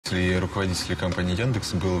основателей и руководителей компании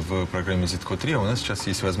Яндекс был в программе «Детей-сироты», а у нас сейчас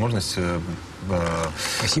есть возможность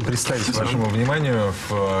представить вашему вниманию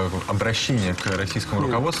обращение к российскому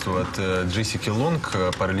руководству от Джессики Лонг,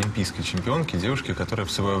 паралимпийской чемпионки, девушки, которая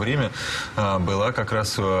в свое время была как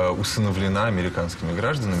раз усыновлена американскими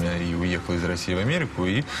гражданами и уехала из России в Америку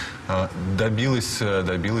и добилась,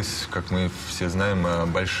 как мы все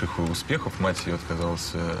знаем, больших успехов. Мать ее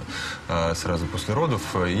отказалась сразу после родов,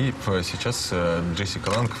 и сейчас Джессика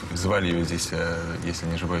Лонг, звали ее здесь, если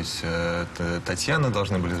не ошибаюсь, Татьяна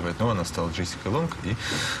должны были звать, но она стала Джессикой Лонг и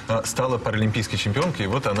стала паралимпийской чемпионкой. И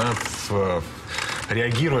вот она,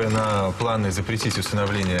 реагируя на планы запретить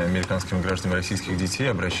усыновление американскими гражданами российских детей,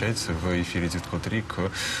 обращается в эфире детей-сиротах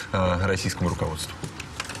к российскому руководству.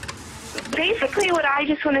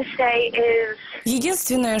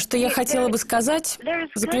 Единственное, что я хотела бы сказать,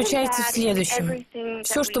 заключается в следующем.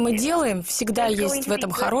 Все, что мы делаем, всегда есть в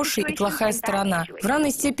этом хорошая и плохая сторона. В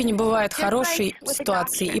равной степени бывают хорошие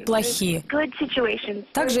ситуации и плохие.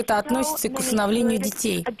 Также это относится и к усыновлению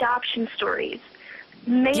детей.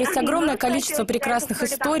 Есть огромное количество прекрасных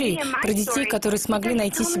историй про детей, которые смогли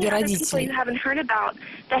найти себе родителей.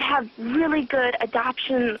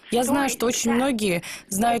 Я знаю, что очень многие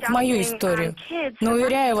знают мою историю, но,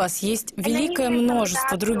 уверяю вас, есть великое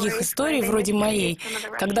множество других историй, вроде моей,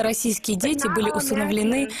 когда российские дети были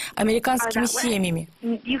усыновлены американскими семьями.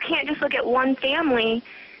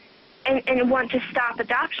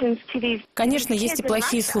 Конечно, есть и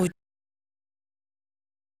плохие случаи.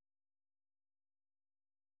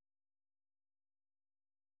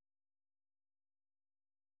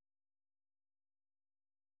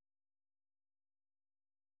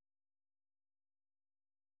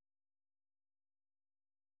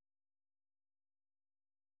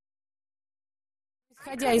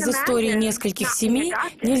 Исходя из истории нескольких семей,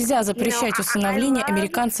 нельзя запрещать усыновление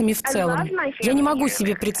американцами в целом. Я не могу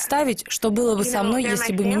себе представить, что было бы со мной,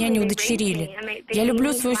 если бы меня не удочерили. Я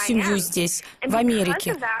люблю свою семью здесь, в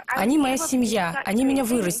Америке. Они моя семья, они меня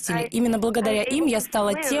вырастили. Именно благодаря им я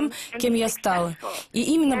стала тем, кем я стала. И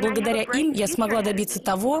именно благодаря им я смогла добиться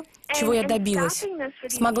того, чего я добилась.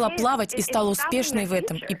 Смогла плавать и стала успешной в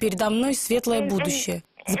этом, и передо мной светлое будущее.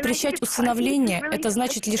 Запрещать усыновление – это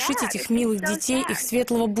значит лишить этих милых детей их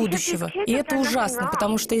светлого будущего. И это ужасно,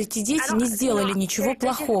 потому что эти дети не сделали ничего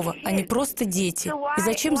плохого, они просто дети. И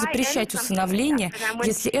зачем запрещать усыновление,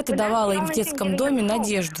 если это давало им в детском доме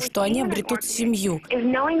надежду, что они обретут семью,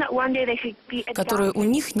 которой у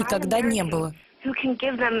них никогда не было?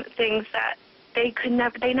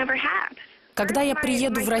 Когда я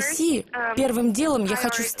приеду в Россию, первым делом я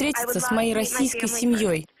хочу встретиться с моей российской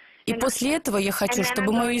семьей. И после этого я хочу,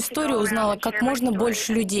 чтобы мою историю узнало как можно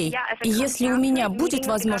больше людей. И если у меня будет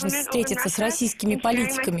возможность встретиться с российскими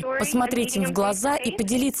политиками, посмотреть им в глаза и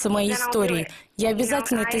поделиться моей историей, я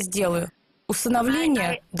обязательно это сделаю.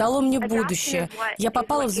 Усыновление дало мне будущее. Я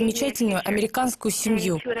попала в замечательную американскую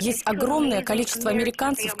семью. Есть огромное количество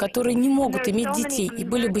американцев, которые не могут иметь детей и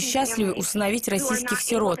были бы счастливы усыновить российских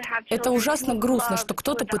сирот. Это ужасно грустно, что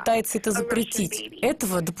кто-то пытается это запретить.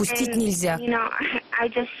 Этого допустить нельзя.